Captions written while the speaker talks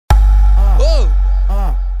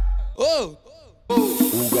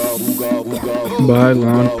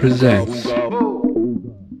BAILON presents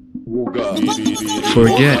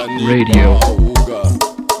Forget Radio.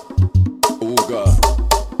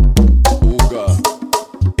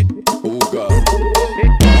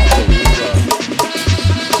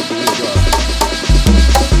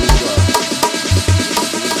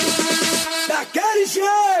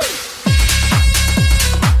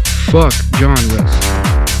 Fuck genres.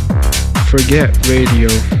 Forget Radio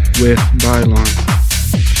with BAILON.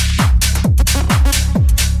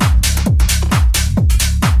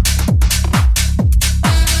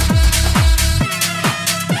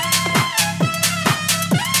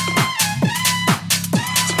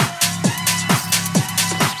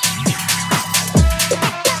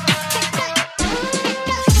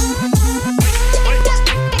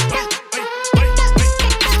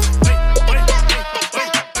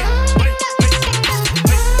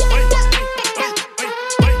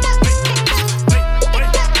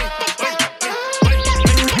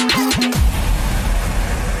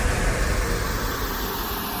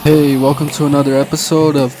 Hey, welcome to another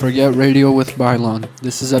episode of Forget Radio with BAILON.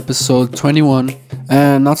 This is episode 21,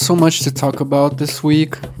 and not so much to talk about this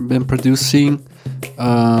week. Been producing,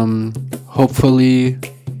 hopefully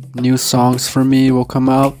new songs for me will come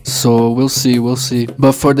out, so we'll see.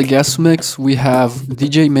 But for the guest mix, we have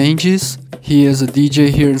DJ MENNDES. He is a DJ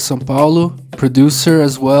here in São Paulo, producer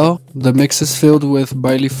as well. The mix is filled with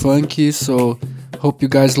baile funk, so hope you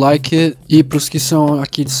guys like it. E pros que são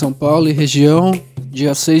aqui de São Paulo e região,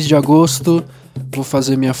 dia 6 de agosto, vou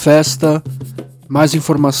fazer minha festa. Mais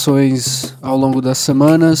informações ao longo das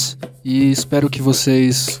semanas e espero que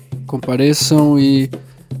vocês compareçam e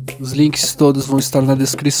os links todos vão estar na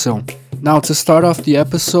descrição. Now to start off the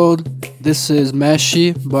episode, this is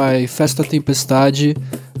Meshi by Festa Tempestade,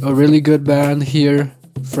 a really good band here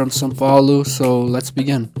from São Paulo, so let's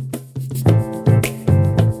begin.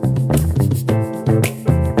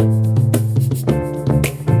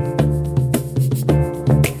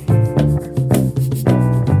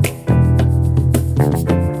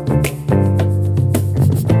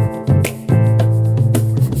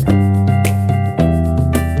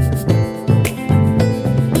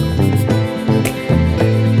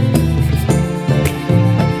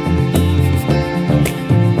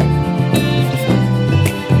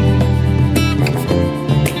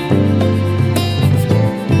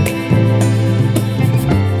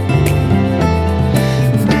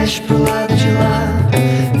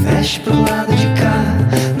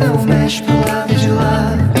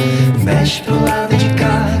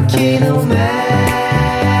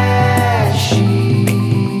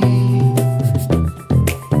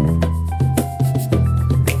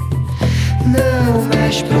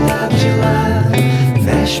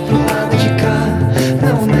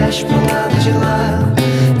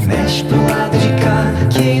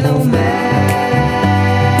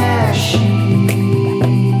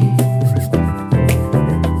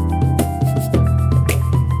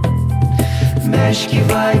 Mexe que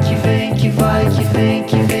vai, que vem, que vai, que vem,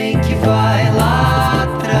 que vem, que vai lá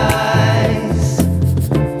atrás.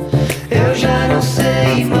 Eu já não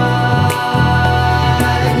sei mais,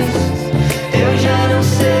 eu já não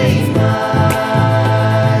sei mais.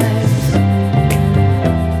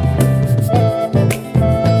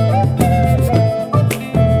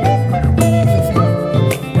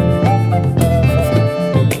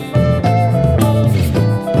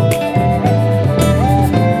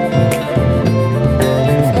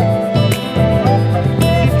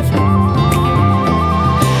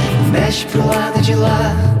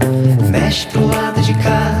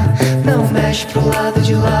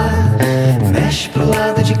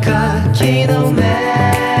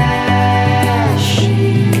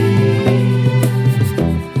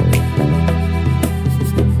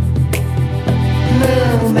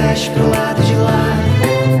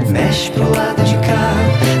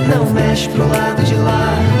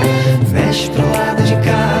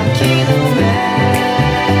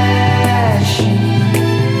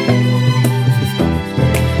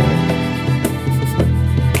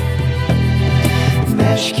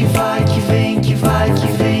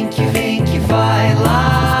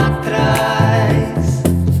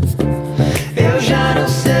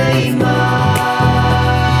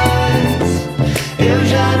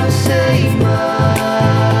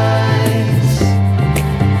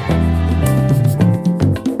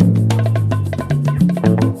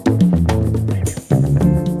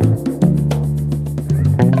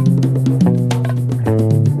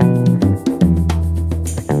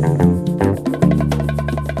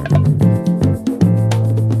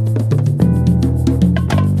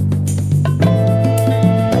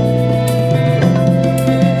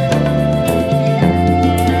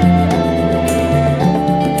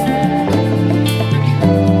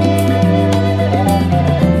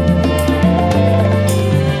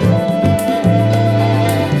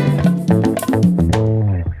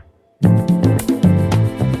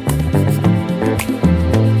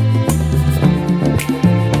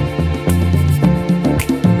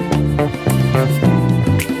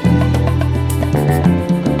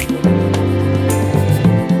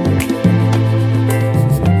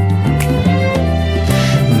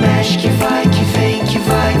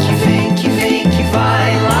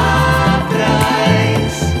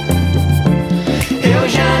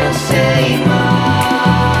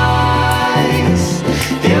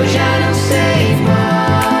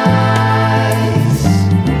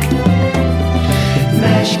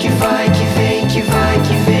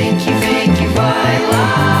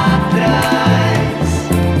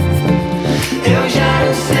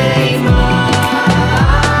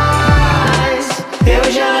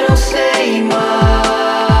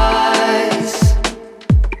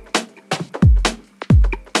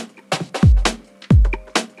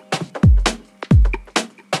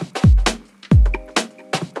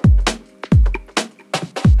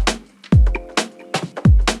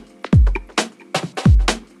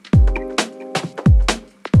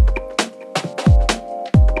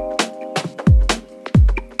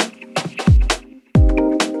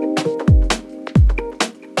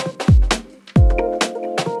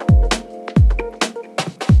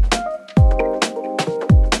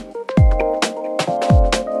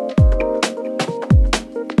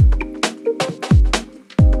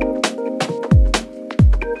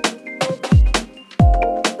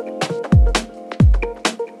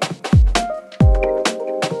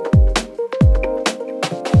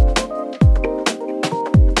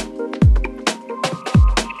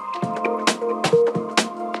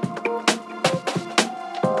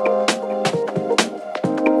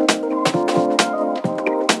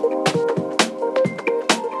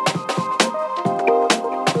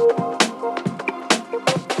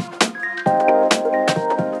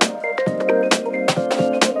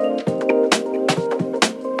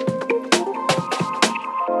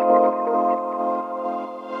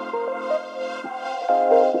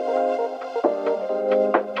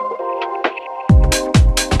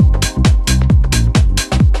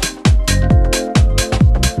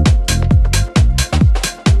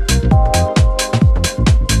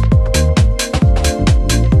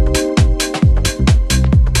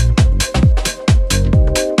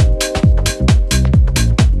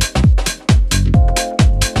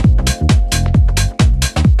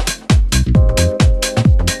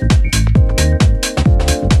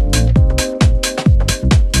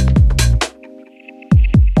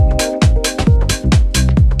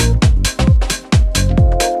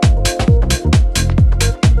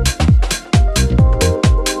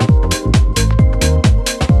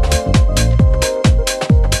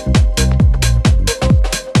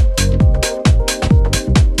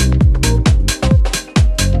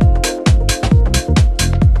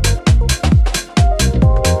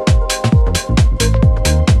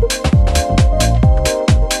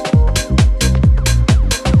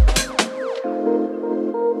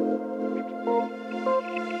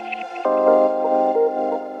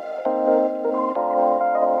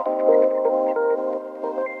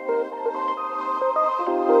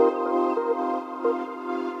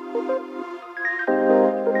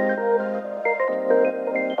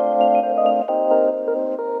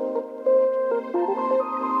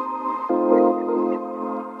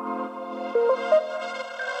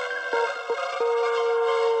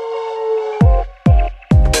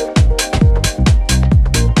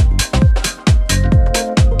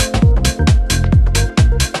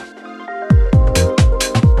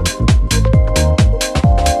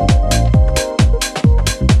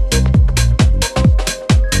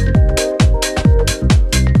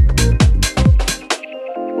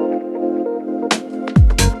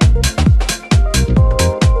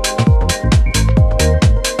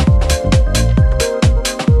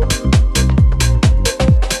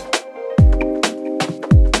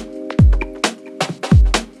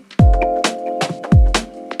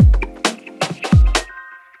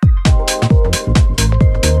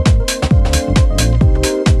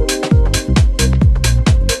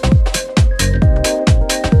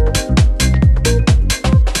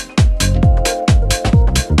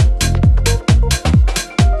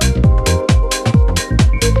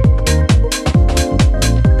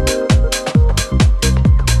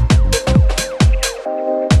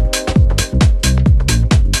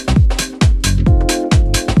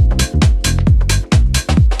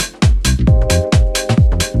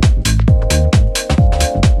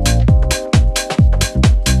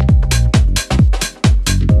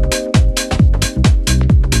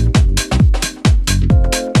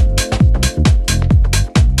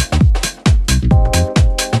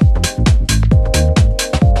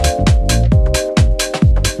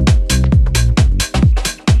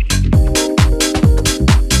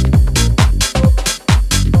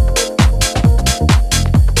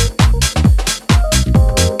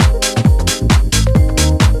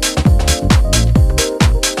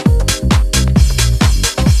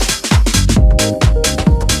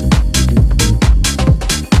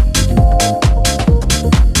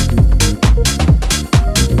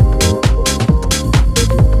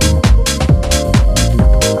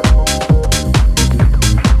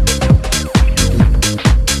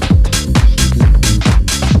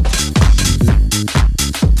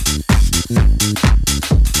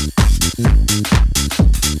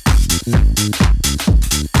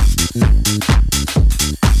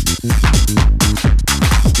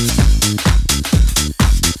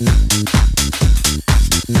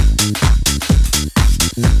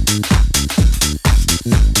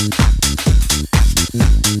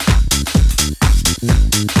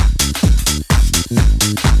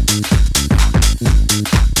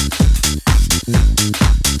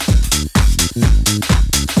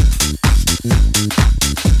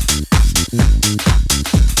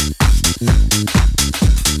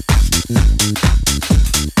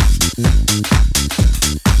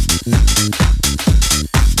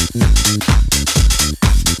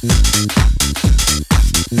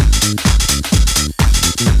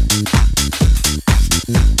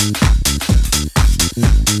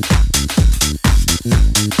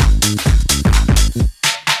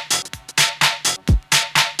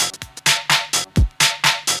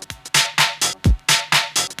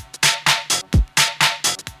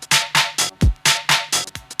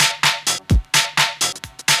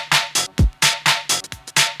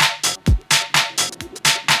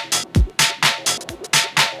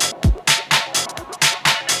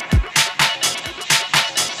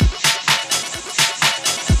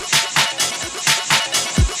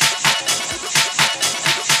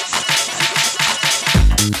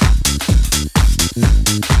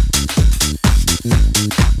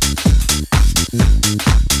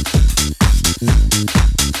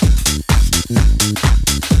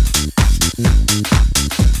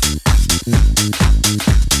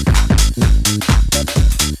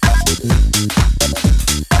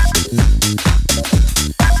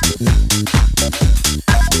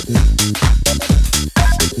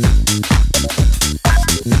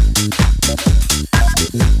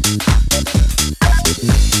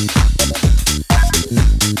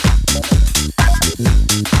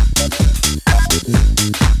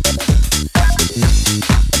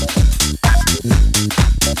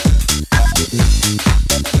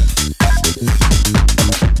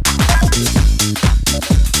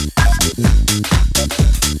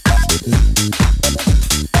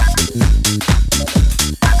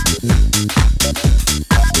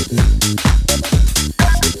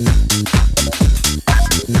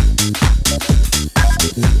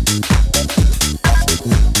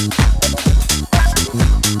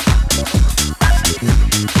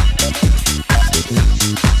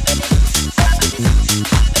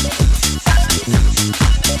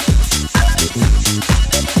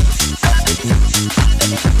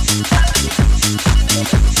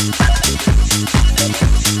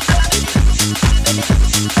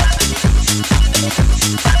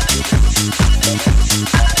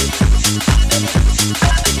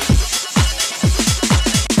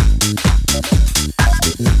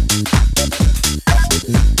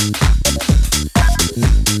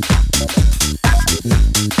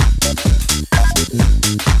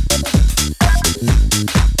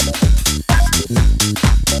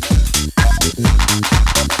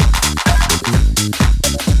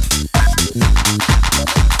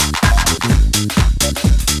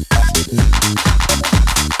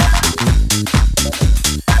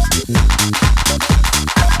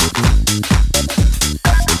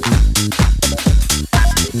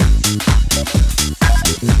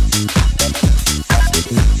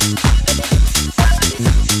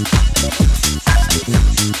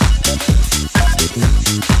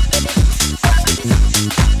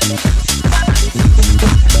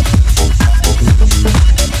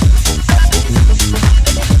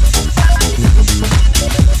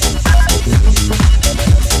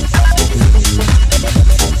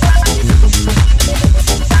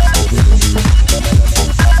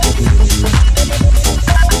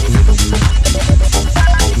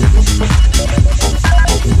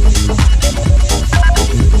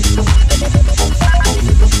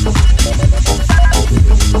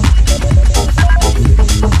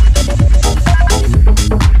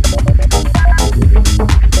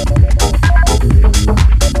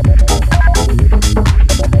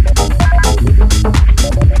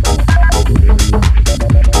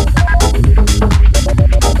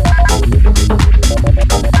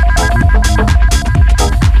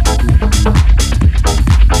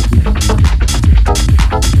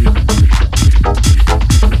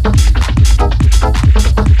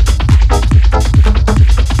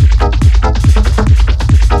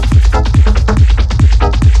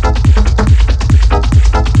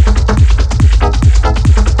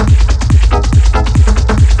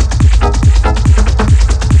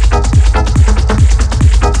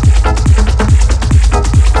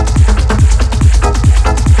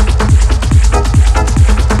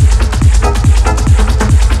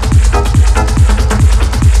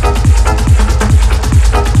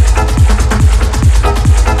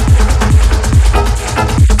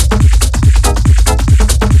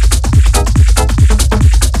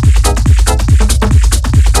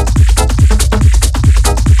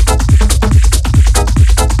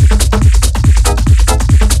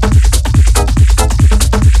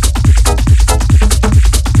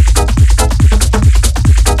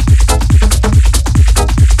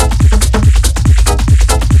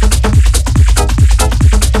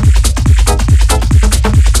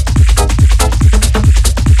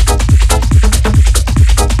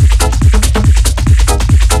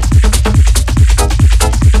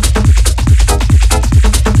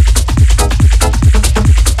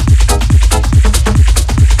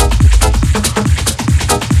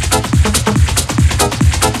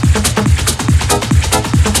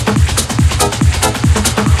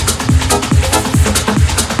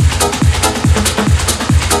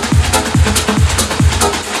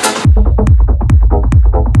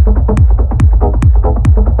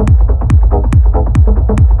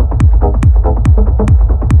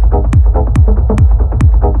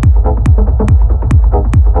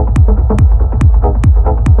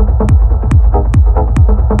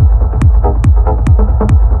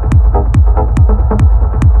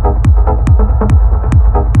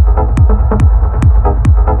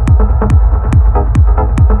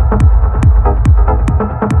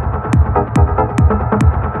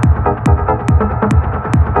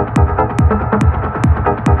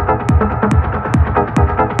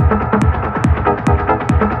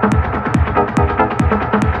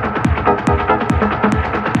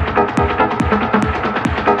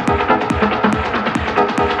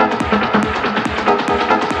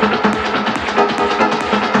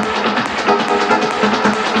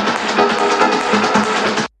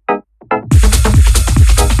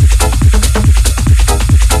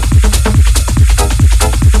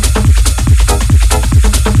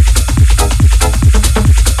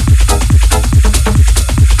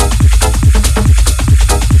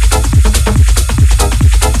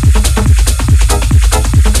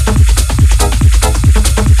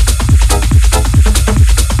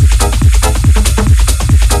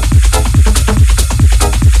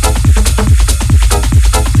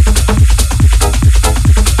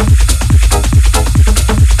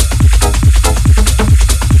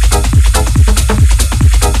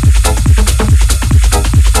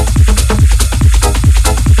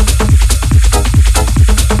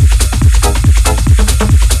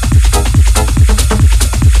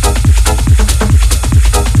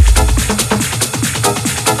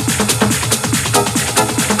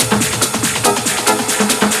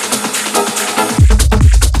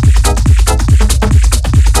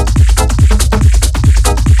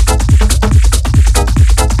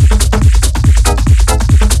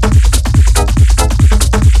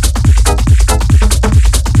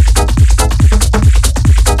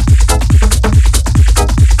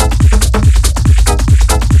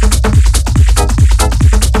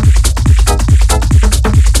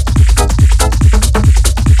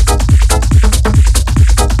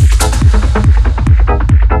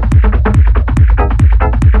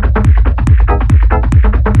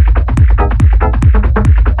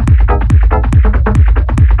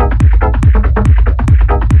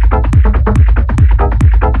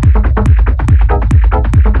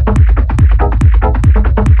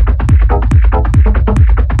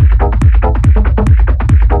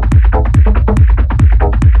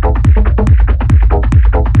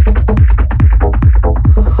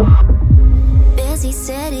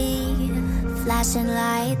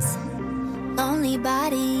 many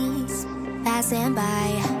bodies passing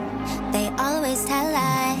by. They always tell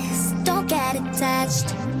us, don't get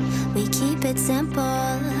attached. We keep it simple,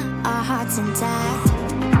 our hearts intact.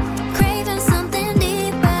 Craving something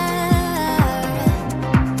deeper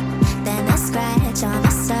than a scratch on the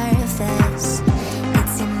surface.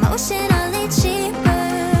 It's emotionally cheaper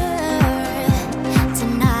to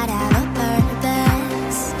not have a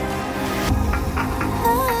purpose.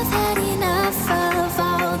 I've had enough of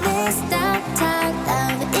all this downtown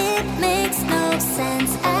love. It makes no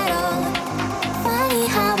sense at all. Funny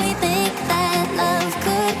how we think that love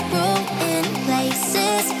could ruin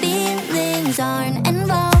places feelings aren't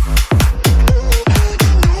involved.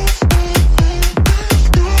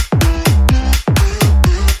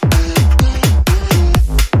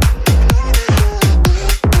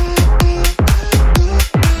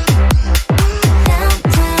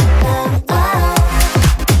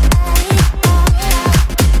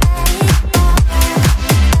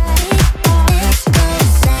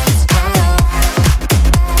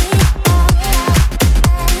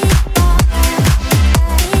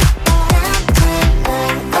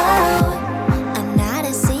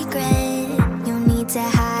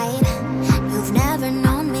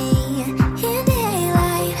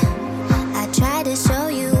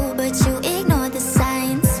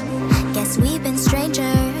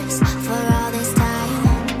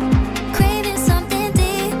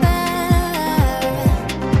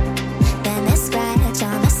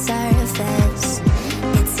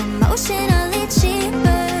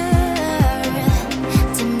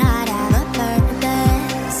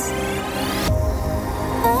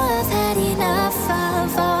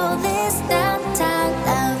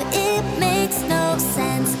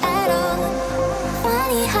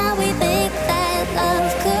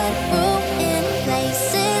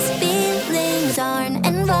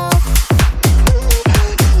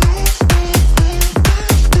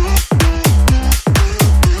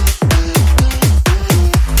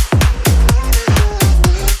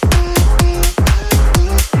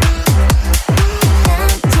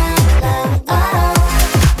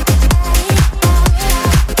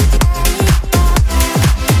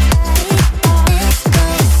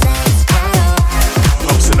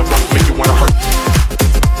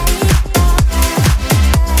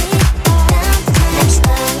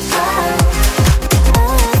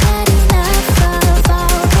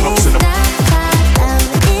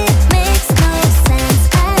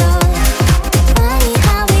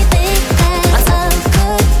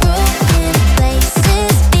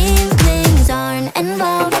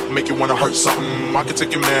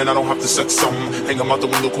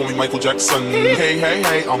 Jackson. Hey, hey,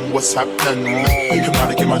 hey, what's happening?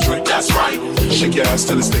 Hypnotic in my drink, that's right. Shake your ass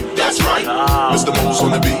till it's thick, that's right. Mr. Mo's on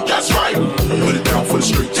the beat, that's right. Put it down for the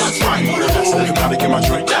street, that's right. Hypnotic in my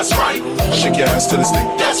drink, that's right. Shake your ass till it's thick,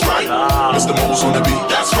 that's right. Mr. Mo's on the beat,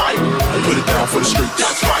 that's right. Put it down for the street,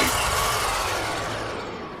 that's right.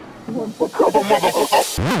 Cover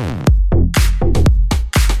motherfucker.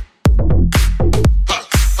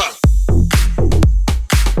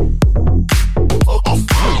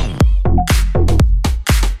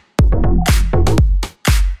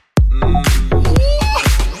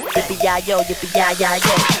 Yo, yippee, yeah, yeah,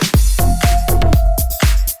 yeah.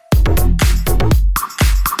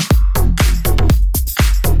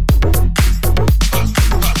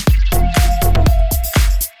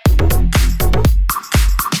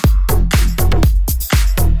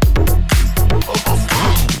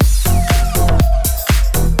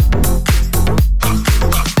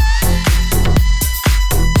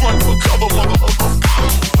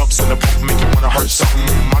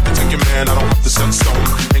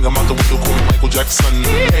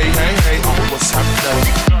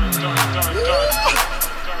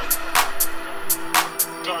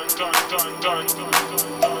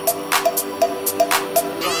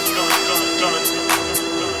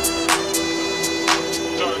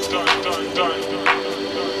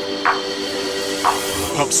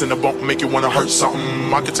 In the bump, make you wanna hurt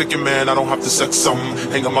something. I can take your man, I don't have to sex something.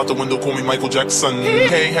 Hang him out the window, call me Michael Jackson.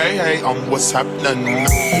 Hey, hey, hey, what's happening?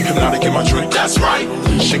 Hypnotic in my drink, that's right.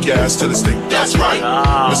 Shake your ass till it's thick, that's right.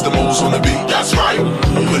 Mr. Mo's on the beat, that's right.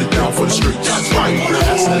 Put it down for the street, that's right.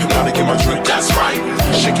 Hypnotic in my drink, that's right.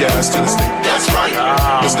 Shake your ass till it's thick, that's right.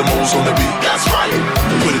 Mr. Mo's on the beat, that's right.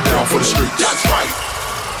 Put it down for the street, that's right.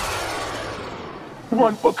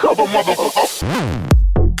 Run for cover, motherfucker.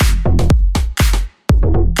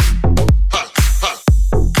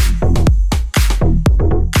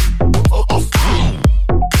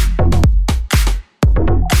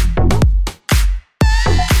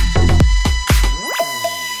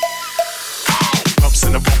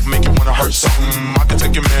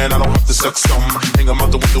 Sex some. Hang 'em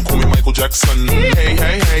out the window, call me Michael Jackson. Hey,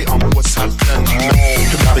 hey, hey, what's happening?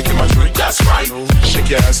 Hypnotic in my drink, that's right. Shake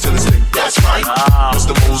your ass till it's thick, that's right.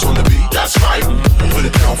 Mr. Mo's on the beat, that's right. Put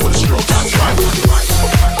it down for the stroke, that's right.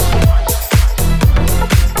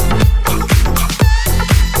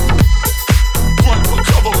 Run for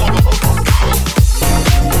cover, motherfucker.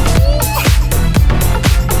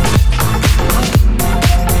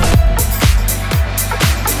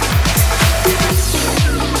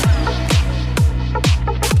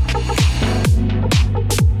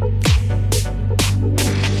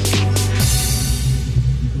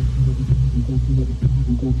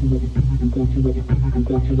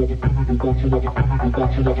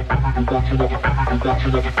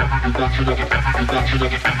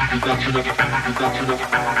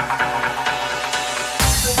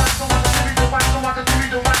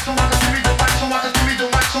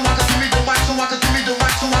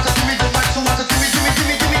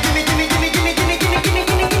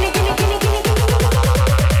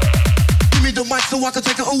 So I can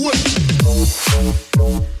take it away.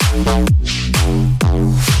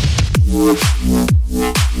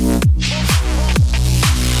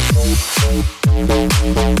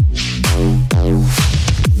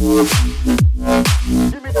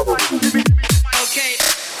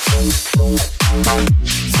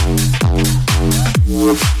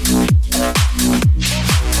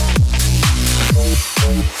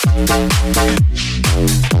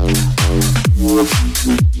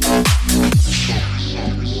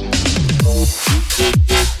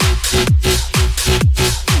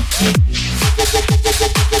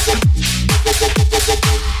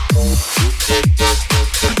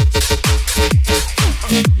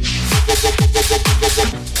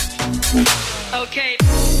 Okay.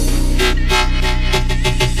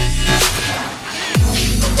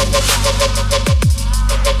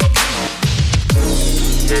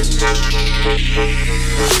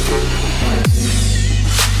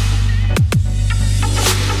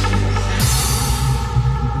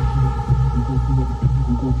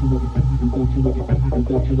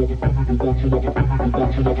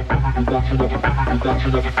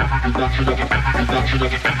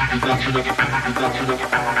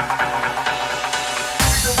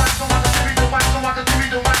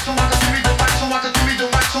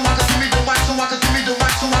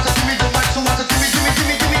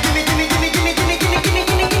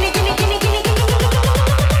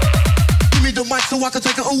 So I can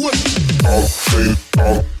take it away.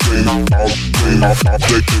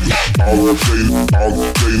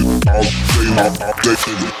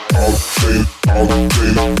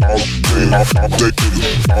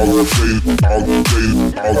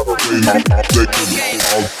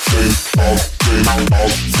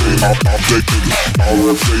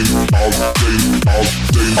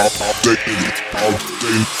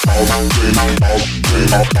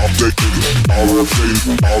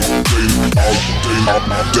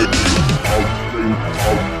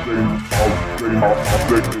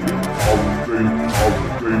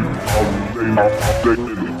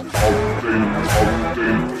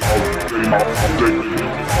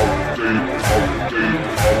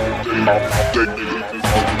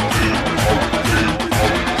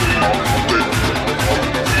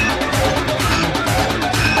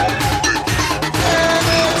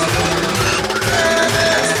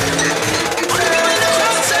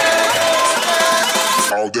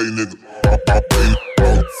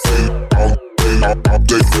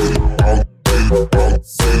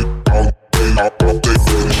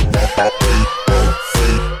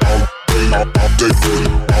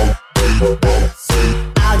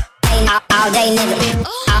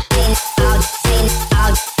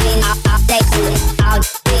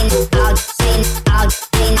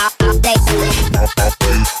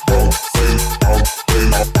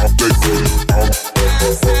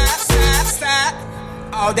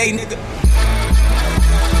 All day, nigga.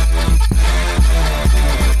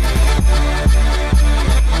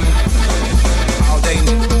 All day,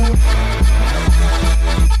 nigga.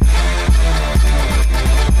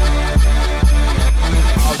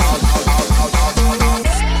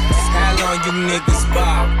 How long you niggas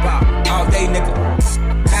bop? All day, nigga.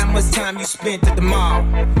 How much time you spent at the mall?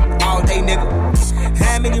 All day, nigga.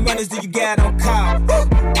 How many runners do you got on call?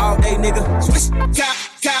 All day, nigga. Switch,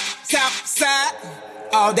 top, side.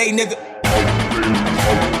 All day, nigga.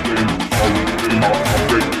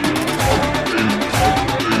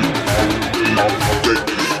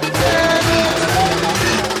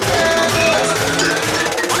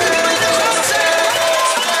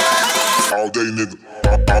 All day, nigga.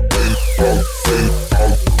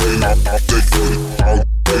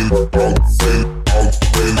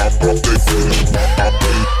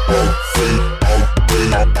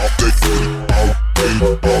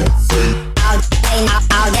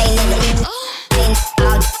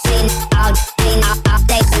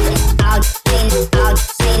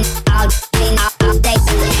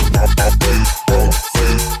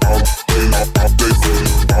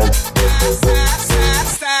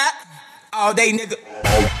 All day, nigga.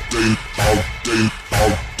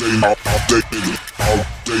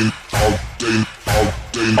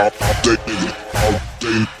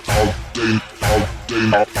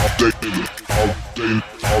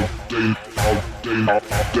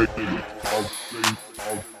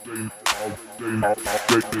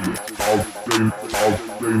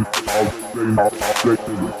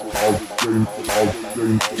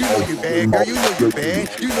 You know you bad, girl, you know you bad.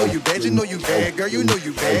 You know you bad, you know you bad, girl, you know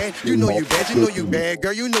you bad. You know you bad, you know you bad,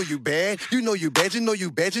 girl, you know you bad. You know you bad, you know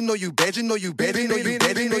you bad, you know you bad, you know you bad, you know you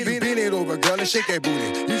bad, you know you bend it over, girl, and shake that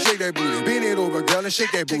booty. You shake that booty, bend it over, girl, and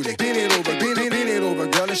shake that booty. Bend it over, bend it over,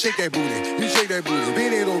 girl, and shake that booty. You shake that booty,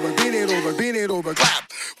 bend it over, bend it over, bend it over,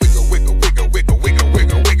 clap. Wiggle, wiggle, wiggle, wiggle, wiggle,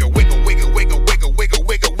 wiggle, wiggle, wiggle, wiggle, wiggle, wiggle, wiggle,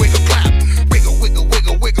 wiggle, wiggle, clap. Wiggle, wiggle,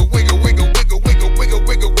 wiggle, wiggle, wiggle, wiggle, wiggle, wiggle, wiggle, wiggle,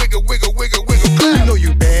 wiggle, wiggle, wiggle, wiggle, clap. You know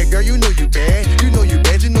you bad, girl, you know you bad. You know you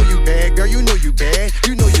bad, you know you bad, girl, you know you bad.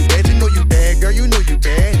 You know you bad, you know you bad, girl, you know you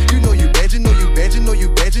bad. You know you bad, you know you bad, you know you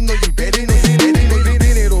bad, you know you bad, you know you bad, you know you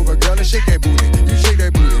bend it over, girl, and shake that booty. You shake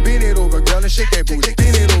that booty, bend it over, girl, and shake that booty.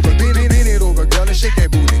 Bend it over, bend it over, girl, and shake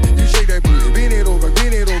that booty. You shake that booty, bend it over,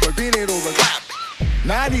 bend it over, bend it over, clap.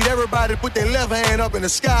 Now I need everybody to put their left hand up in the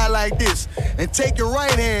sky like this and take your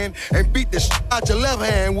right hand and beat the out your left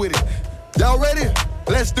hand with it. Y'all ready?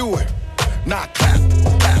 Let's do it. Now clap,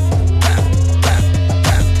 clap, clap, clap, clap,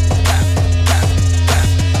 clap, clap, clap,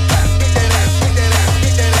 clap. Pick that ass, pick that ass,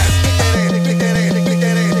 pick that ass, pick that ass, pick that ass, pick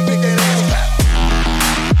that ass, pick that ass, clap.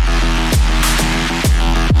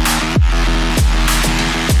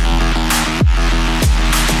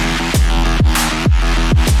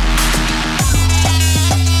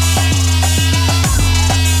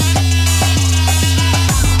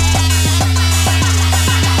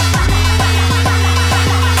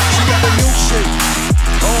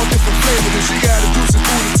 She got a juicy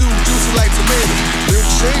booty too, juicy like tomato.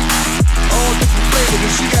 Milkshake, all different flavors.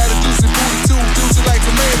 And she got a juicy booty too, juicy like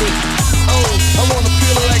tomato. Oh, I wanna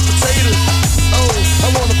peel her like potatoes. Oh, I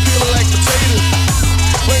wanna peel her like potatoes.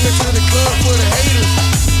 Bring her to the club for the haters.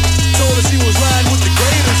 Told her she was riding with the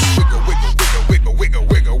greatest. Wiggle, wiggle, wiggle, wiggle,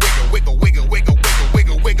 wiggle, wiggle, wiggle, wiggle,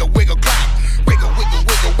 wiggle, wiggle, wiggle, clap. Wiggle, wiggle,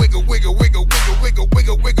 wiggle, wiggle, wiggle, wiggle, wiggle,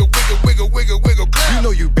 wiggle, wiggle, wiggle, wiggle, wiggle, wiggle, clap. You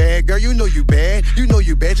know you bad, girl, you know you bad. You know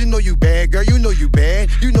you bad, you know you bad, girl, you know you bad.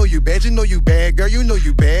 You know you bad, you know you bad, girl, you know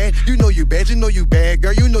you bad. You know you bad, you know you bad,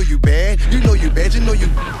 girl, you know you bad. You know you bad, you know you.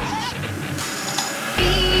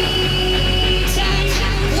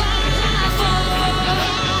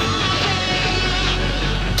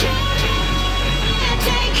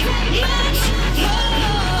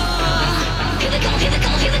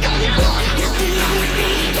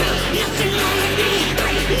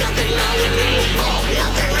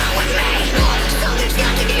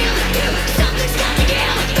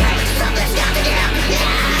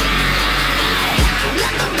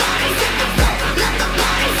 Let the bodies hit the floor. Let the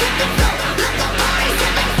bodies hit the floor. Let the bodies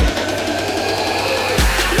hit the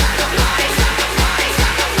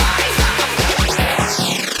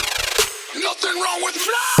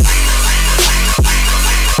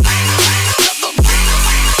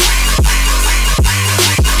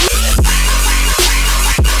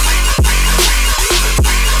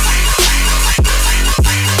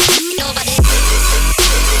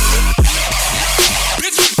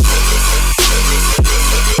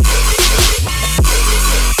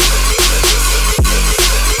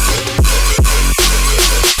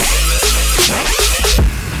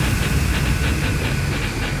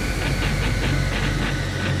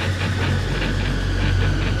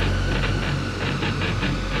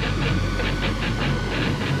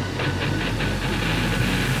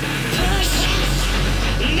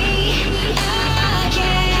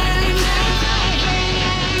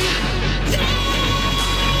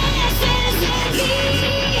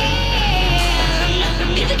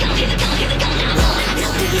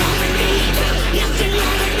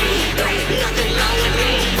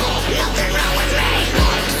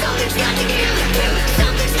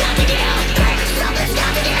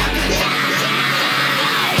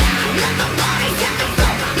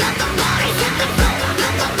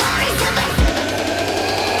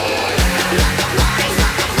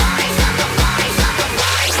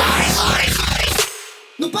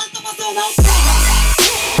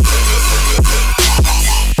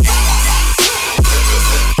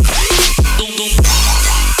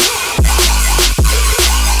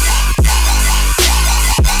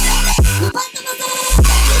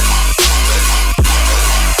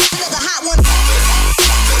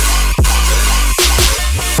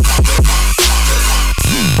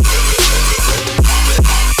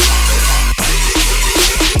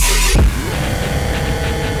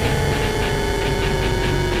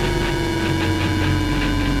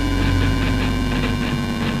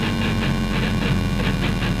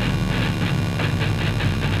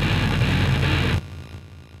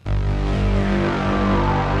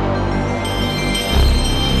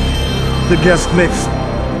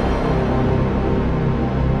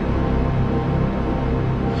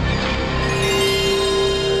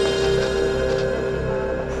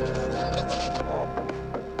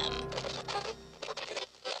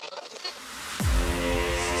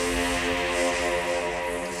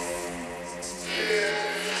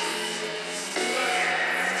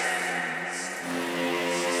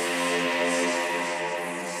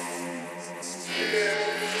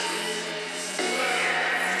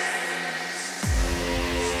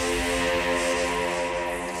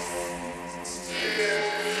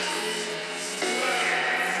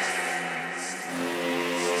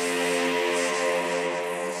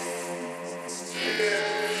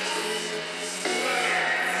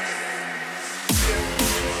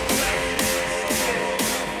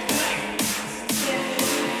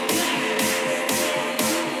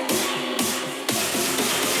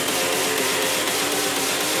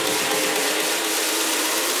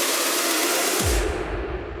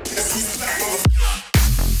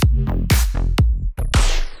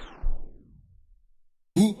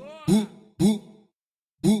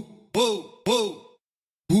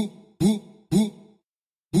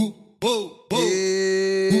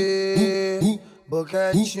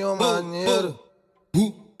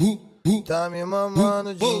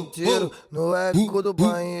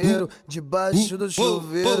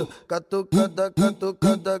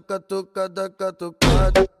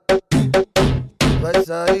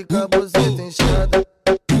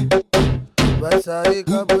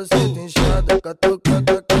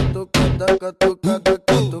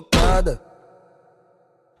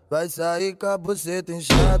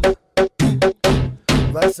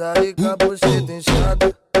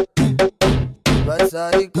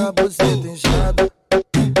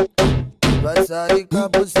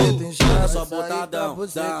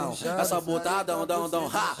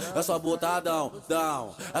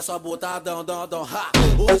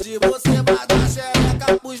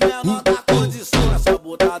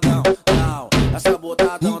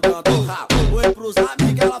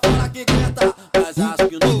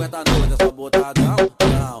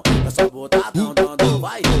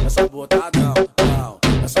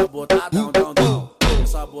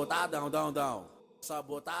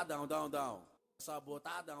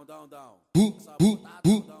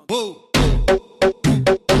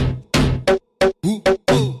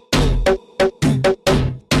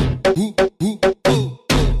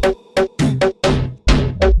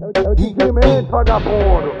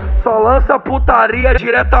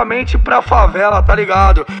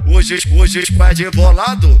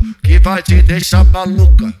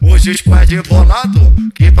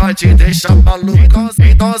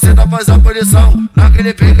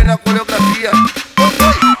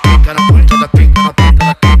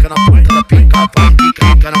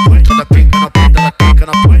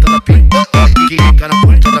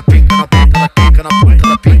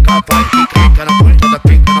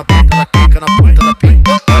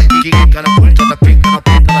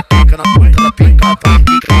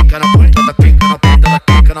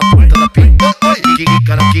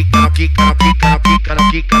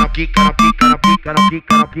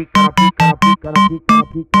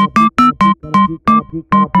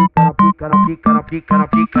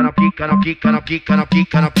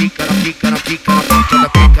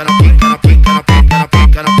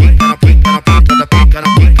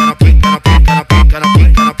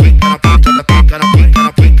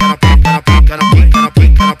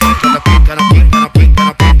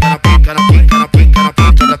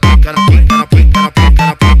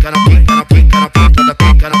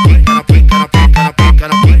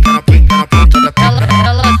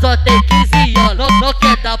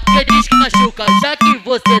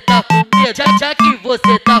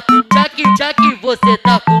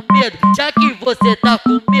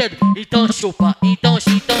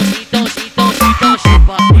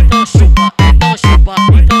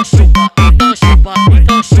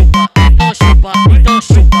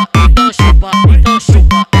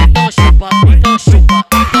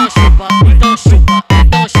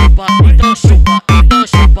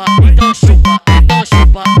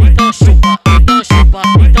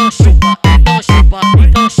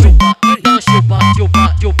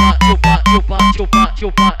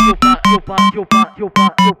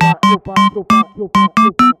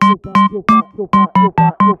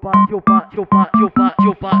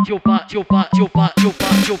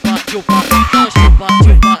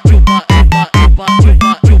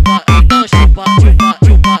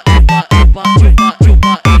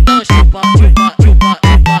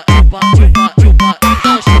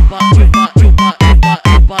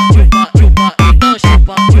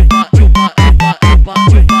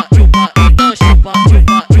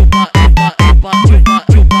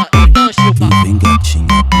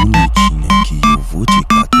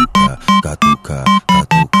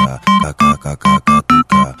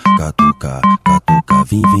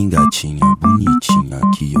Vem, vem gatinha, bonitinha,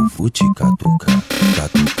 que eu vou te catucar.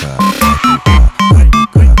 Catucar,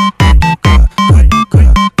 catucar, catucar,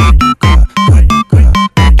 catucar,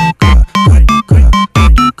 catucar,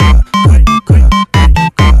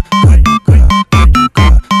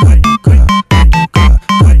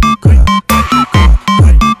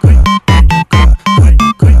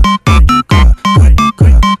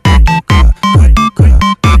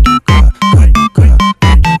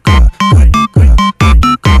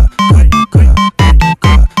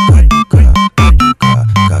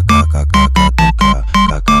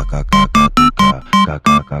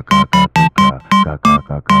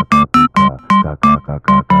 catucar,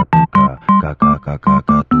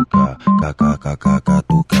 catucar, catucar,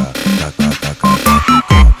 catucar,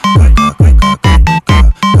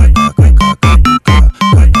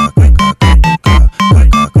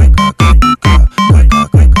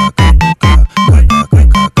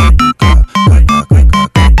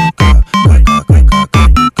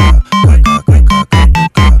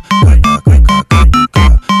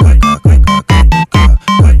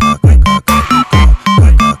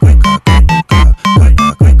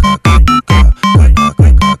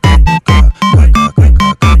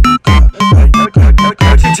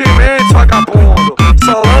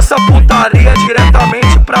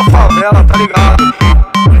 diretamente pra favela, tá ligado?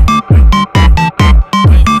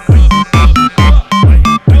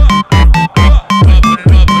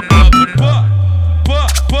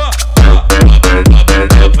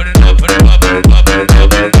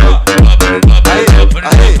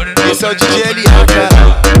 Aí, esse é o DJ LA,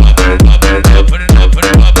 cara.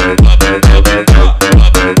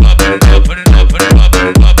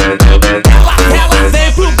 Ela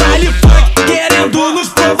vem pro baile funk querendo nos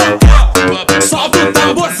provocar. Solta o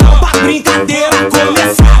tamborzão pra brincadeira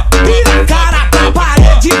começar. Vira a cara pra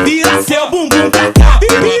parede, vira seu bumbum pra cá.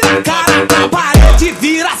 Vira a cara pra parede,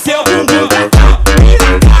 vira seu bumbum pra cá.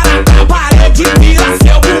 Vira a cara pra parede, vira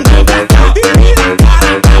seu bumbum pra cá. Vira a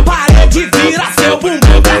cara pra parede, vira seu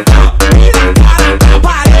bumbum pra cá. Vira a cara pra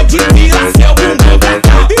parede, vira seu bumbum pra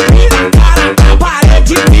cá. Vira a cara pra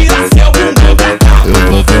parede, vira seu bumbum pra cá. Eu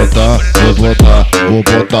vou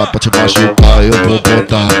botar pra te machucar. Eu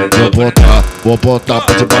vou botar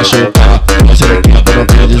pra te machucar. Uma xerequinha pra não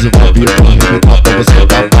desenvolver, eu vou arrebentar pra você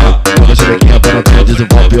papar. Uma xerequinha pra não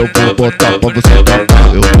desenvolver, eu vou botar pra você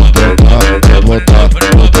papar. Eu vou botar pra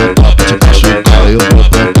te machucar. Eu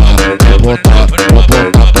vou botar pra te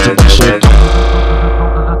machucar.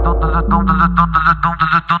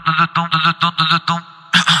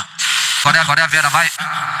 Agora é a Vera, vai.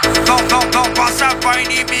 Não passa pra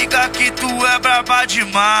inimiga que tu é braba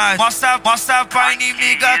demais. Mostra pra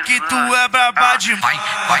inimiga que tu é braba demais.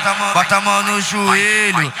 Bota a mão no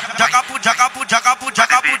joelho. Jaca a bundinha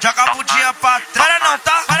pra trás. Para não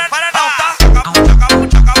tá.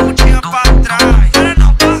 Jaca a bundinha pra trás.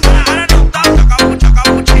 Para não tá. Jaca a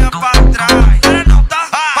bundinha pra trás.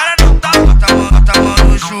 Para não tá. Bota a mão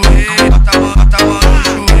no joelho. Bota a mão no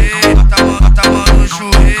joelho. Bota a mão no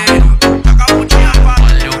joelho.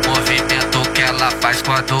 Olha o movimento que ela faz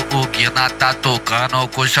quando o Guina tá tocando.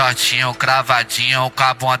 Com o shortinho cravadinho, com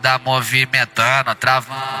a bunda movimentando.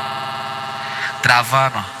 Travando.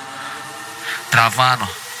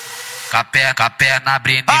 Com a perna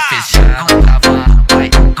abrindo e fechando. Travando, vai.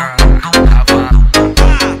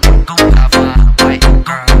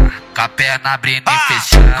 Com a perna abrindo e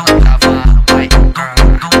fechando. Travando, vai.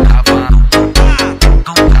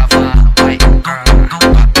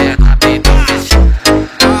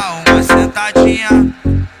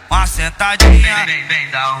 Uma sentadinha, vem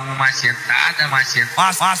dar uma sentada, uma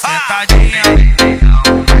sentadinha, vem dar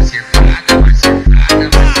uma sentada, vem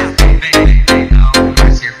dar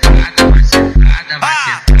uma sentada.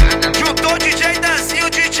 Juntou DJ Danzinho,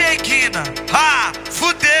 DJ Guina,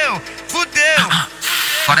 fudeu.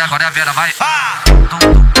 Agora é a Vera, vai.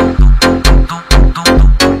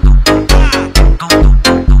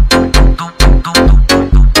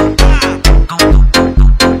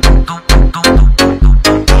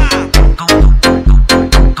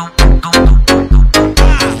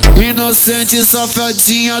 Inocente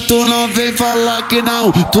safadinha, tu não vem falar que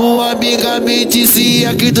não. Tua amiga me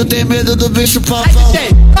dizia que tu tem medo do bicho papão.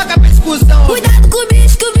 Toca pra discussão. Cuidado com o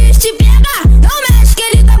bicho te pega. Não mexe que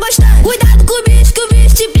ele tá gostando. Cuidado com o bicho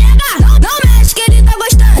te pega. Não mexe que ele tá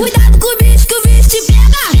gostando. Cuidado com o bicho te pega.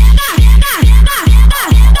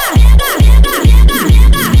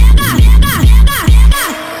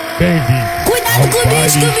 Cuidado com o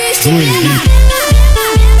bicho te pega.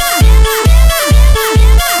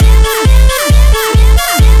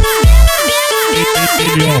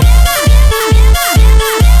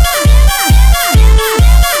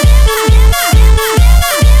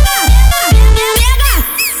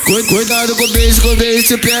 Cuidado com o beijo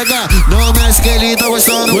te pega. Não mexe que ele tá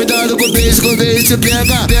gostando. Cuidado com o beijo te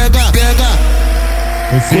pega. Pega.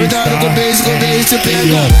 Cuidado com o beijo te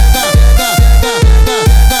pega.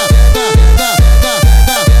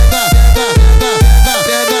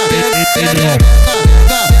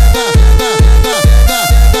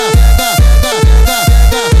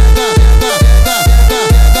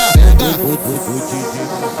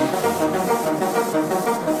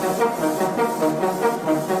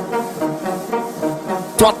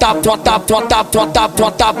 Tota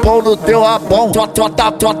pão no teu rabão.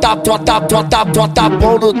 Tota pão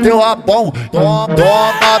no teu rabão.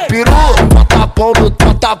 Toma peru. Tota pão no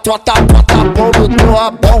teu rabão. Tota pão no teu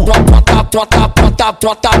rabão. Tota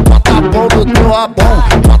pão no teu rabão.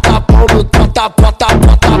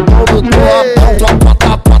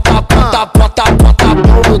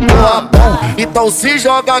 Então se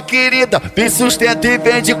joga, querida, vem sustenta e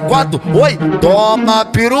vem de quatro. Oi, toma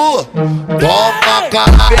peru, toma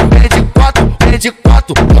cara, vem de quatro, vem de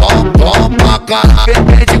quatro. Toma cara,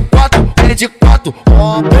 vem de quatro, vem de quatro.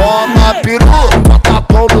 Toma peru, bota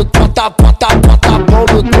pão no teu rabão. Bota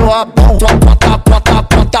pão no teu rabão.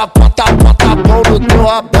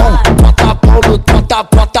 Bota pão no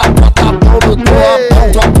teu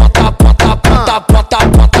rabão. Bota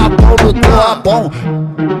pão no teu rabão.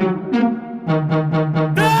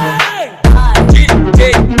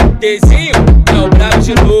 DJ Dezinho é o brabo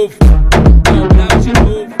de novo.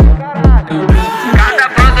 Cada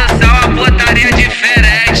produção é uma putaria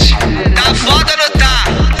diferente. Tá foda no tá?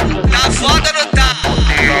 Tá foda no tá?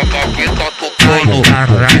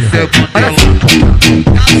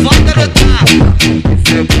 Tá foda no tá?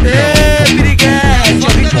 Ê, Briguete, a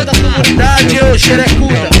vítima da comunidade, ô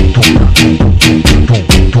xerecuda.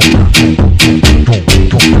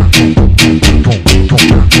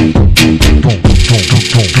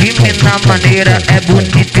 Na maneira é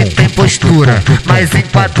bonita e tem postura, mas em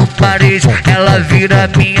quatro paredes ela vira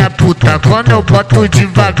minha puta. Quando eu boto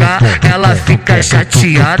devagar ela fica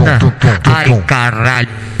chateada. Ai caralho,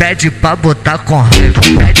 pede pra botar com raiva.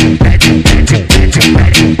 Pede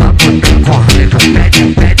pra botar com raiva.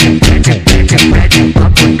 Pede pra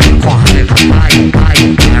botar com raiva.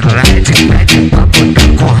 Ai caralho, pede pra botar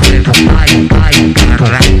com raiva. Ai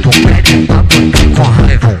caralho, pede pra botar com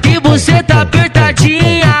raiva. Que buceta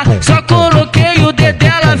apertadinha, só coloquei o dedo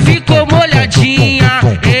dela, ficou molhadinha.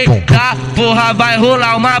 Eita, porra, vai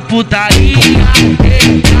rolar uma putaria.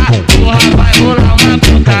 Eita, porra, vai rolar uma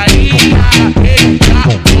putaria. Eita,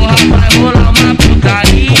 porra, vai rolar uma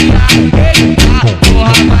putaria. Eita,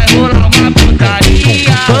 porra, vai rolar uma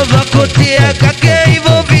putaria. Provoca o TH que é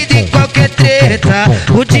envolvido em qualquer treta.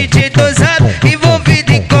 O DJ dosado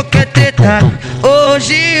envolvido em qualquer treta.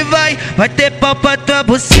 Hoje vai ter pau pra tua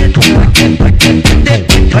buceta. Vai ter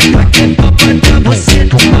pau pra tua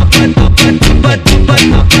buceta. Vai ter pau pra tua buceta. Vai ter pau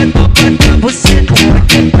pra tua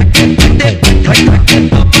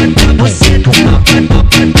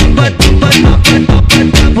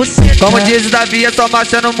buceta. Como diz o Davi, é só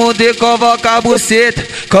marcha no mundo e convoca a buceta.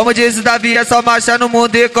 Como diz o Davi, é só marcha no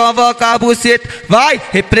mundo e convoca a buceta. Vai,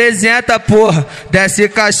 representa, porra, desce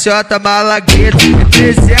caixota malagueta.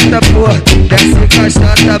 Representa, porra, desce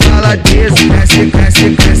caixota malagueta. Desce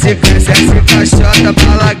caixota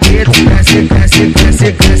malagueta.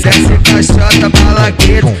 Desce caixota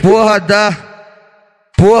malagueta.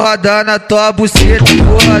 Porra dá na tua buceta,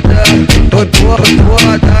 porra dá. Oi,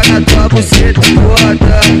 porra dá na tua buceta, porra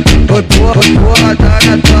dá. Oi, porra dá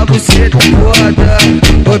na tua buceta, porra dá.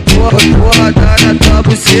 Oi, porra dá na tua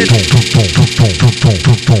buceta.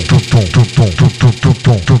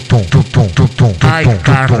 Ai,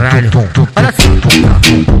 caralho. Olha só.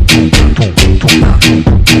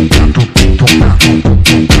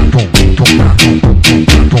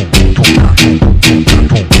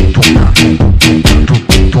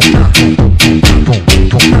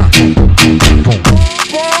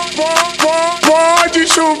 Pode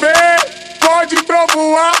chover, pode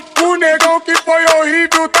trovoar. O negão que foi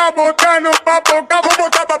horrível tá botando pra boca. Vou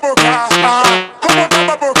botar pra boca, vou botar pra boca, vou botar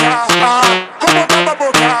pra boca, vou botar pra boca, vou botar pra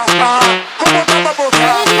boca, vou botar pra boca,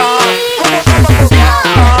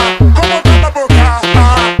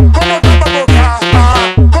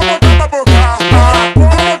 vou botar pra boca,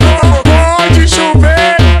 vou botar pra boca. Pode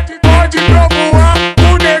chover, pode trovoar.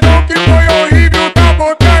 O negão que foi horrível tá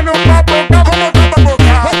botando pra boca. Vou botar pra boca.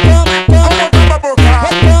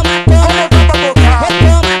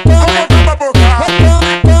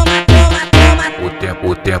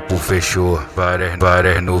 O tempo fechou, várias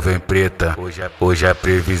nuvens preta. Hoje a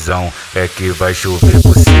previsão é que vai chover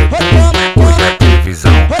buceta. Hoje a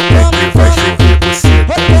previsão é que vai chover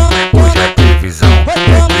buceta. Hoje a previsão é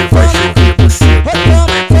que vai chover buceta.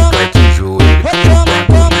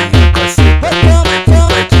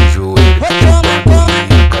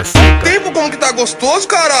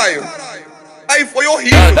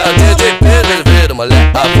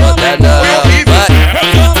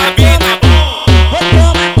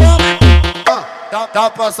 tá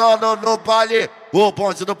passando no baile. O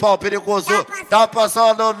bonde do pau perigoso, tá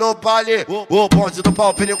passando no baile. O bonde do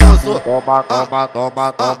pau perigoso. Toma, toma,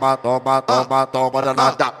 toma, toma, toma, toma, toma,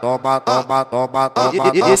 danada. Toma, toma, toma,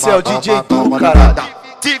 toma. Esse é o DJ Tu, caralho.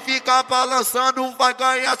 Se ficar balançando, vai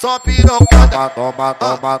ganhar só pirocada. Toma,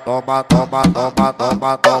 toma, toma, toma, toma,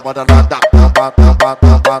 toma, toma, danada. Toma, toma,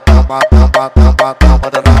 toma, toma, toma, toma,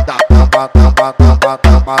 toma, danada. Toma, toma, toma,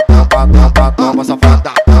 toma, toma, toma, toma,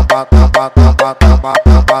 safada. Toma, toma, toma, toma,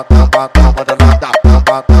 toma, toma, toma, danada.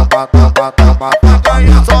 Toma, toma, toma, toma, vai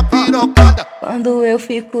ganhar só pirocada. Quando eu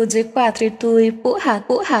fico de quatro e tu empurra,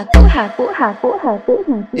 porra, porra, porra, porra,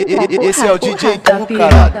 porra. Esse é o DJ Tu,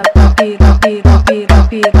 caralho.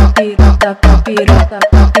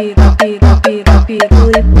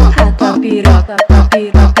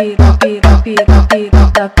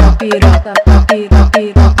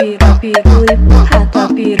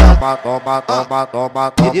 Toma, toma,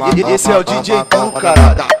 toma, toma. Esse é o DJ Tu,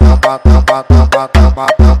 caralho. Toma, toma, toma, toma,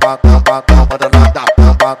 toma, toma, toma, danada.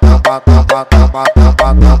 Toma, toma, toma, toma,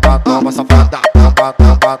 toma, toma, toma, safada. Toma,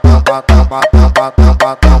 toma, toma, toma, toma,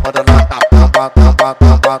 toma, toma, danada. Toma, toma,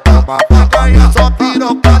 toma, toma, vai ganhar só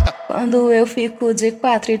pirocada. Quando eu fico de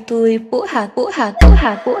quatro e tu empurra, porra,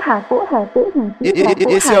 porra, porra, porra, porra.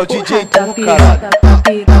 Esse é o DJ Tu, caralho.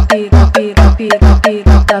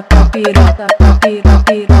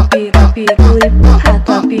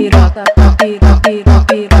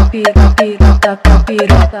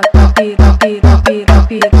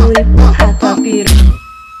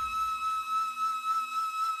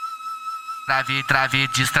 Trave,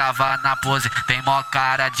 destrava na pose, tem mó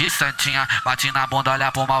cara de santinha. Bate na bunda,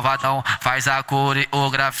 olha pro malvadão, faz a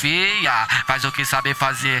coreografia. Faz o que sabe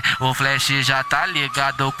fazer, o flash já tá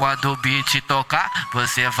ligado. Quando o beat tocar,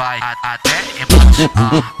 você vai até embaixo,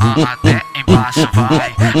 até embaixo,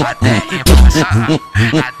 vai até embaixo,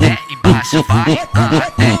 até embaixo, vai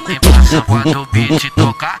até embaixo. Quando o beat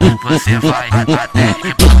tocar, você vai até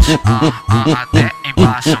embaixo, até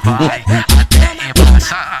embaixo, vai até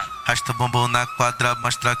embaixo. Arrasta o bumbum na quadra,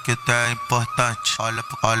 mostra que tu é importante.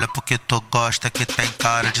 Olha porque tu gosta, que tem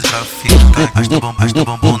cara de traficante. Arrasta o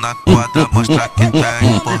bumbum na quadra, mostra que tu é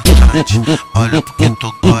importante. Olha porque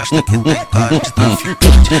tu gosta, que tem cara de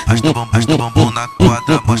traficante. Arrasta o bumbum na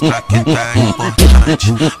quadra, mostra que tu é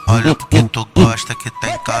importante. Olha porque tu gosta, que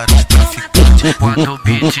tem cara de traficante. Quando o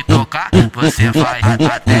beat tocar, você vai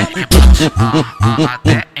até embaixo,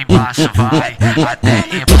 até embaixo, vai até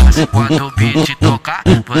embaixo. Quando o beat tocar,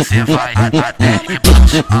 você vai até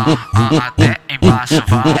embaixo, até embaixo,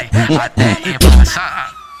 vai até embaixo.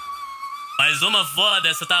 Mais uma foda,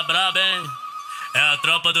 essa tá braba, hein? É a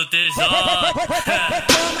tropa do TJ.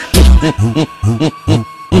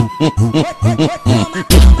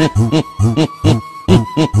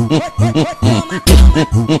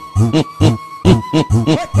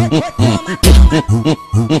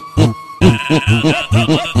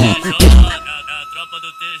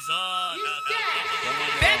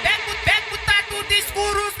 Beco tá tudo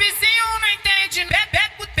escuro, os vizinhos não entendem.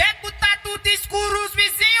 Beco tá tudo escuro, os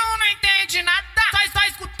vizinhos não entendem nada. Só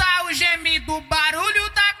escutar o gemido, o barulho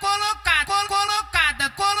da colocada, colocada,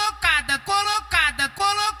 colocada, colocada, colocada,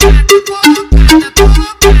 colocada, colocada, colocada.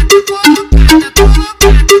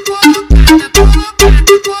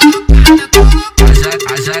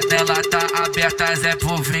 A janela tá aberta, Zé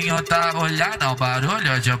Povinho tá olhando. O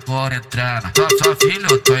barulho de por entrando. Só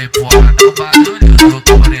filho, tô empurrando. O barulho do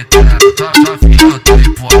por entrando. Só filho, tô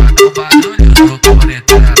empurrando. O barulho do por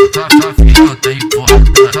entrando. Só filho, tô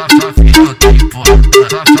empurrando. Só filho, tô empurrando.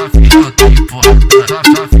 Só filho, tô empurrando.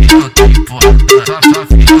 Só filho, tô empurrando. Só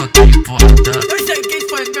filho, tô empurrando. Eu joguei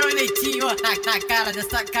espanhol leitinho na cara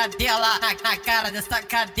dessa cadela, na cara dessa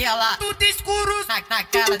cadela. Tudo escuro, na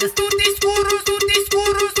cara dessa, tudo escuro, tudo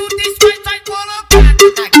escuro, tudo escuro, sai colocado.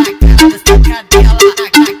 Na cara dessa cadela, na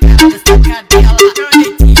cara dessa cadela. Meu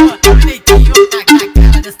leitinho, na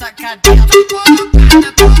cara dessa cadela.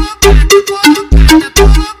 Colocada, colocada, colocada,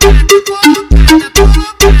 colocada, colocada, colocada,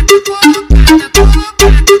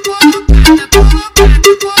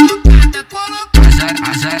 colocada, colocada.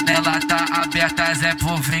 A janela tá aberta, Zé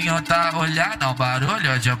Povinho tá olhando. O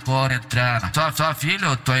barulho de por entrando. Só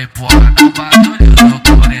filho, tô empurrando. O barulho do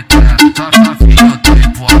por entrando. Só filho, tô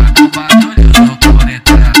empurrando. O barulho do por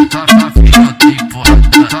entrando. Só filho, tô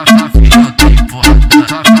empurrando. Só filho, tô empurrando.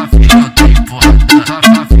 Só filho, tô empurrando. Só filho, tô empurrando. Só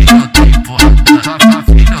filho, tô empurrando. Tudo escuro, tudo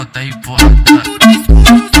escuro, tudo escuro, vai colocado. Tudo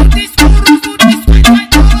escuro, tudo escuro, tudo escuro, vai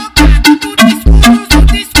colocado. Tudo escuro,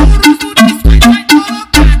 tudo escuro,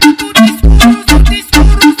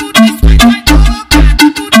 tudo escuro, vai colocado.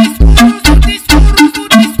 Tudo escuro, tudo escuro,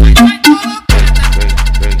 tudo escuro, vai colocado.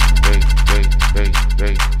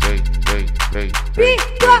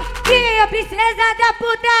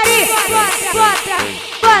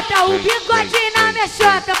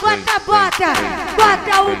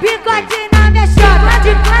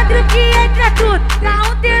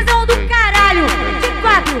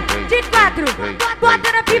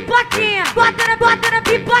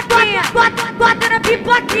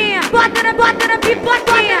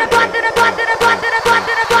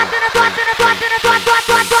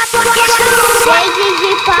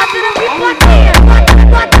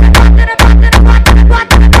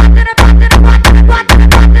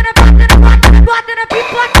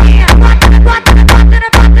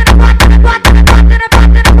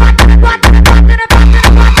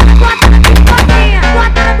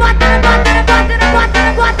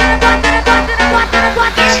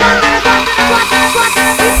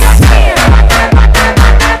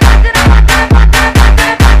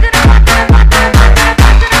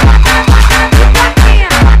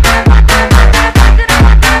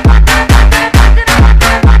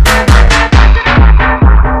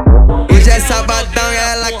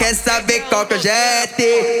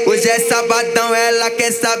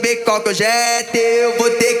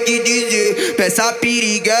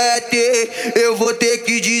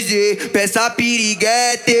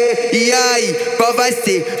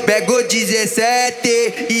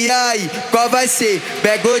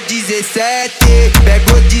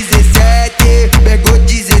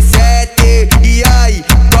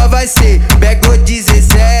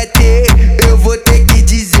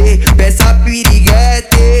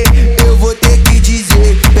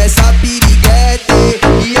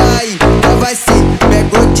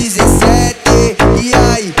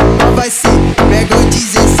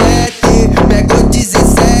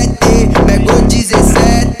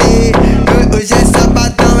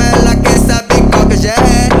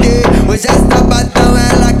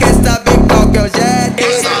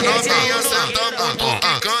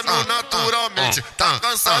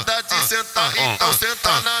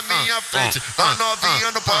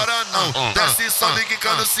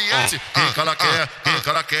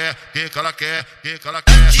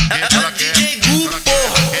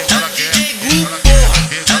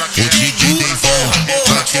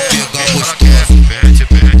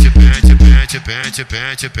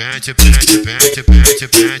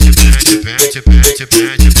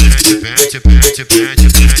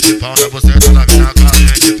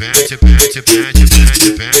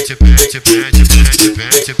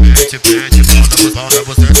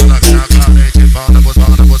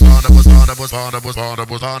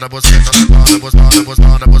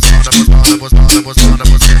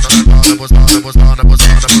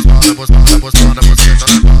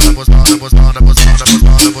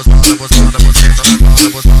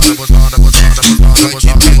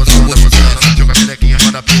 Joga xerequinha,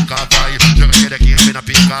 manda pica, vai. Joga xerequinha, vem na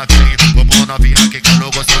pica, vem. Vamos novinha, quicando,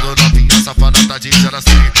 gostou do novinha. Safada tá de 0 a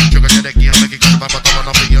 100. Joga xerequinha, vai quicando, vai botar uma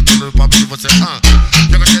novinha. Tudo no papo de você,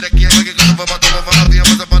 Joga xerequinha, vai quicando, vai botar uma novinha.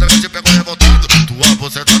 Você pode ver, te pego revoltado. Tua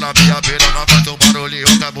buceta na minha beira, não faz um barulhinho,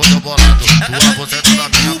 acabou do bolado. Tua buceta na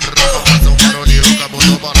minha beira, não faz um barulhinho, acabou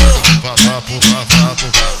do bolado. Papapo,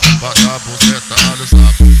 bate a buceta no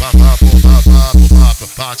saco. Papapo,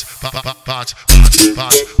 bate, bate,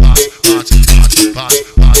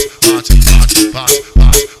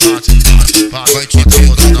 vai te dar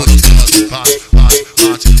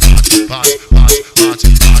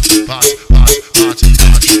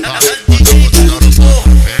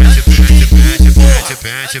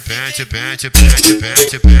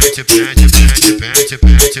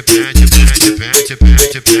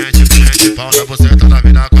pau na buceta na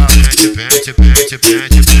mina carente,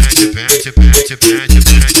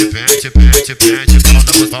 pente,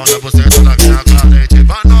 pau na buceta na mina carente.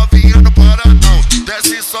 Mas novinha não para não,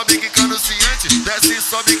 desce e sobe quicando ciente, desce e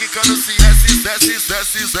sobe quicando ciente, desce, sobe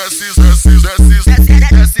quicando ciente, desce,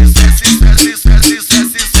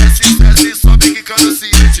 sobe quicando ciente, desce, sobe quicando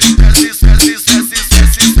ciente,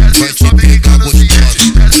 desce, sobe quicando ciente.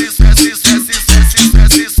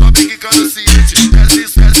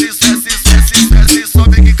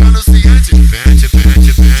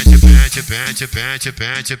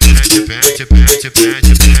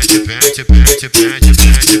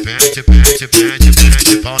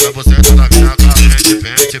 Pau na buceta da mina carente,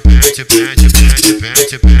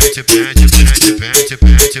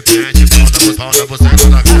 pau na buceta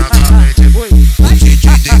da mina carente.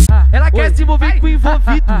 Ela quer se envolver com o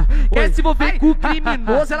envolvido, quer se envolver com o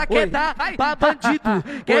criminoso, ela quer dar pra bandido,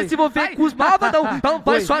 quer se envolver com os malvadão, então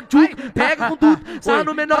vai só tchuc, pega com tudo, sarra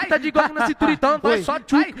no menor que tá de igual na cintura, então vai só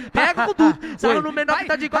tchuc, pega com tudo, sarra no menor que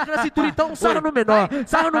tá de igual na cintura, então sarra no menor que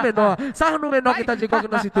tá de igual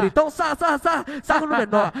na cintura, então sarra no menor que tá de igual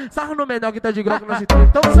na cintura, então sarra no menor que tá de igual na cintura,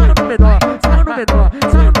 então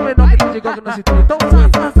sarra no menor que tá de igual na cintura, então sarra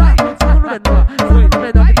no menor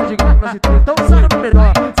que tá de igual na cintura, então sarra no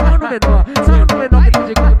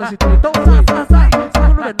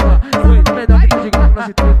menor que tá de igual na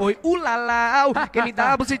cintura. Oi, ulalau, quem me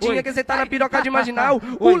dá a bucetinha que cê tá na piroca de marginal.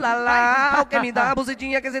 Ulalau, quem me dá a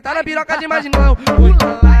bucetinha que cê tá na piroca de marginal.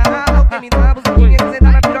 Ulalau, quem me dá a bucetinha que cê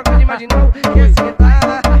tá na piroca de marginal.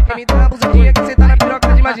 Quem me dá a bucetinha que cê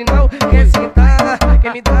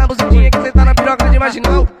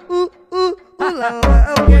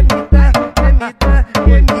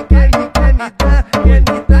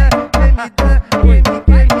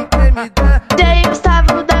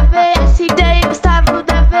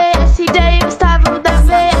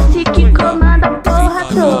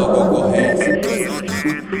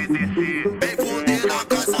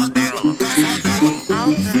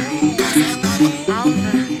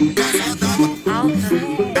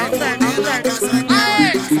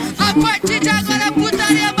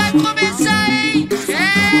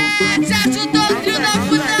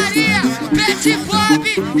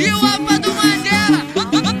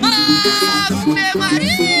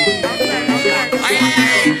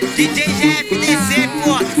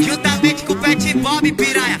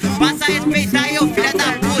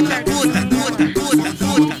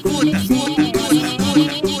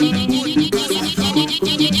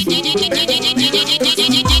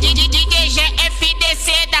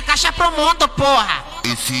porra.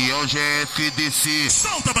 Esse é o GFDC.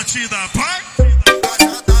 Solta a batida, vai!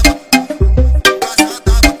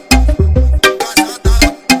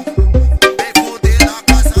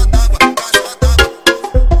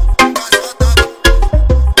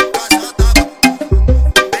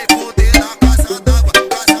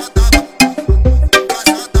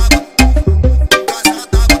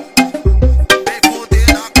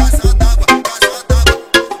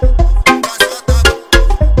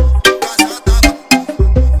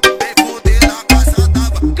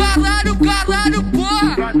 Caralho,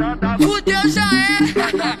 porra, fudeu já era.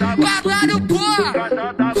 Caralho, porra,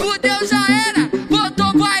 fudeu já era.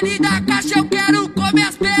 Botou baile da caixa, eu quero comer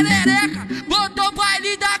as perereca. Botou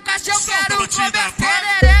baile da caixa, eu quero comer as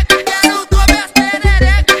perereca. Quero comer as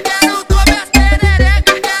perereca, quero comer as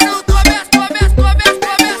perereca, quero comer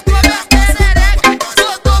as perereca.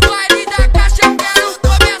 Botou baile da caixa, eu quero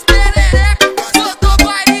comer as perereca. Botou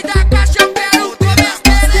baile da caixa, eu quero comer as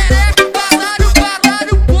perereca.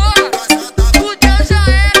 Caralho, porra. Fudeu já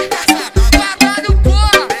era, caralho,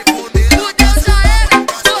 porra. Fudeu já era,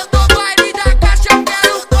 botou baile da caixa, eu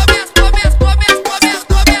quero comer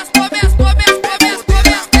as perereca.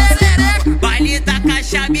 Baile da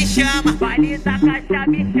caixa me chama, baile da caixa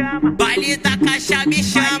me chama, baile da caixa me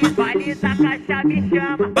chama, baile da caixa me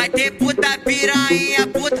chama. Vai ter puta piranha,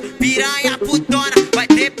 puta piranha putona. Vai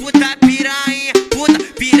ter puta piranha, puta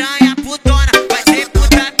piranha putona. Vai ter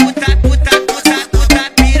puta piranha, puta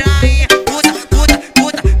piranha putona.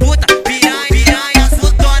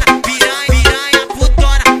 Piranha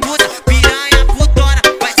putona, puta piranha putona.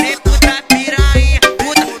 Vai ter puta piranha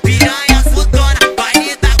putona.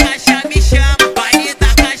 Baile da caixa me chama, baile da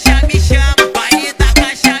caixa me chama, baile da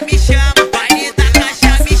caixa me chama, baile da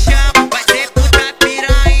caixa me chama. Vai ter puta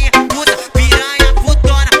piranha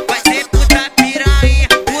putona. Vai ter puta piranha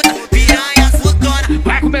putona.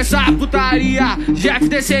 Vai começar a putaria,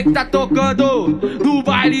 GFDC que tá tocando no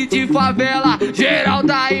baile de favela, geral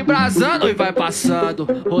tá embrasando. Oi, vai passando,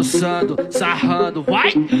 roçando, sarrando,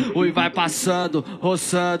 vai! Oi, vai passando,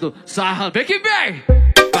 roçando, sarrando, vem que vem!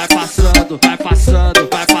 Vai passando, vai passando,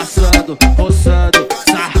 vai passando, roçando,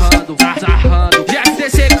 sarrando, sarrando.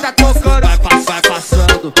 GFDC que tá tocando, vai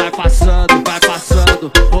passando, vai passando, vai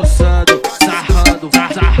passando, roçando, sarrando,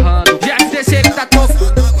 sarrando. GFDC que tá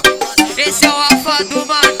tocando. Esse é o alfa do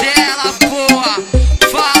Mandela, porra.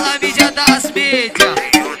 Fala, mídia das mídias.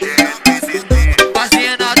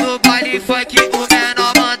 Fazenda do baile funk, o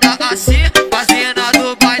menor manda assim. Fazenda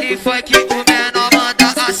do baile funk, o menor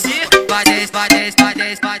manda assim.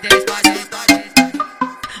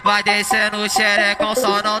 Vai descendo o xerecão,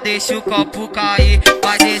 só não deixa o copo cair.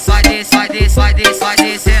 Vai descendo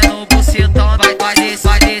o bucetão. Vai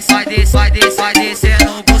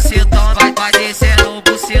descendo o bucetão. Vai descendo o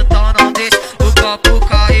bucetão, não deixa o copo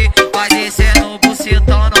cair. Vai descendo o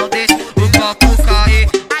bucetão, não deixa o copo cair.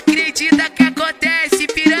 Acredita que acontece,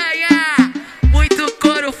 piranha? Muito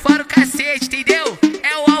couro fora o cacete, entendeu?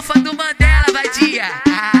 É o alfa do Mandela, vadia.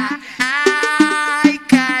 Ai,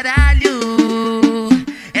 caralho,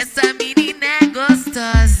 essa menina é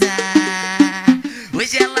gostosa.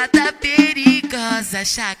 Hoje ela tá perigosa.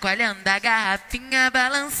 Chacoalhando a garrafinha,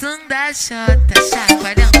 balançando a chota.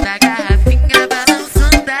 Chacoalhando a garrafinha,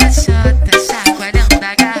 balançando a chota. Chacoalhando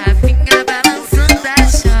a garrafinha, balançando a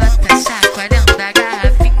chota. Chacoalhando a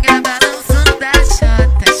garrafinha, balançando a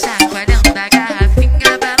chota. Chacoalhando a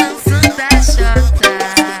garrafinha, balançando a chota.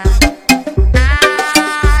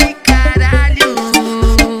 Ai, caralho,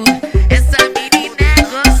 essa menina é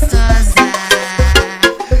gostosa.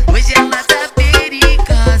 Hoje ela tá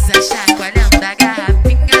perigosa. Chacoalhando a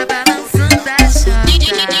garrafinha, balançando a chota.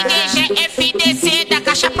 GFDC da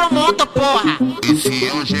caixa pro mundo, porra. Esse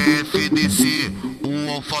é o GFDC,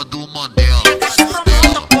 o alfa do Mandela. Da caixa pro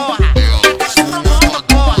mundo, porra. Da caixa pro mundo,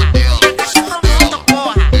 porra. Da caixa pro mundo,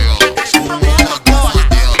 porra. Da caixa pro mundo, porra.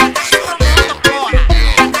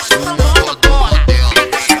 Da caixa pro mundo, porra. Da caixa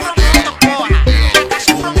pro mundo, porra. Da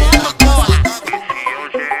caixa pro mundo, porra.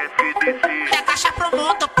 Da caixa pro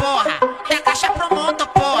mundo, porra. Da caixa pro mundo, porra. Da caixa pro mundo,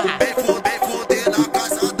 porra.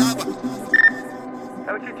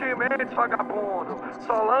 É o DJ Mendes, vagabundo.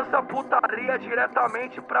 Só lança putaria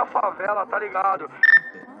diretamente pra favela, tá ligado?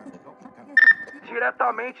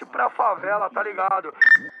 Diretamente pra favela, tá ligado?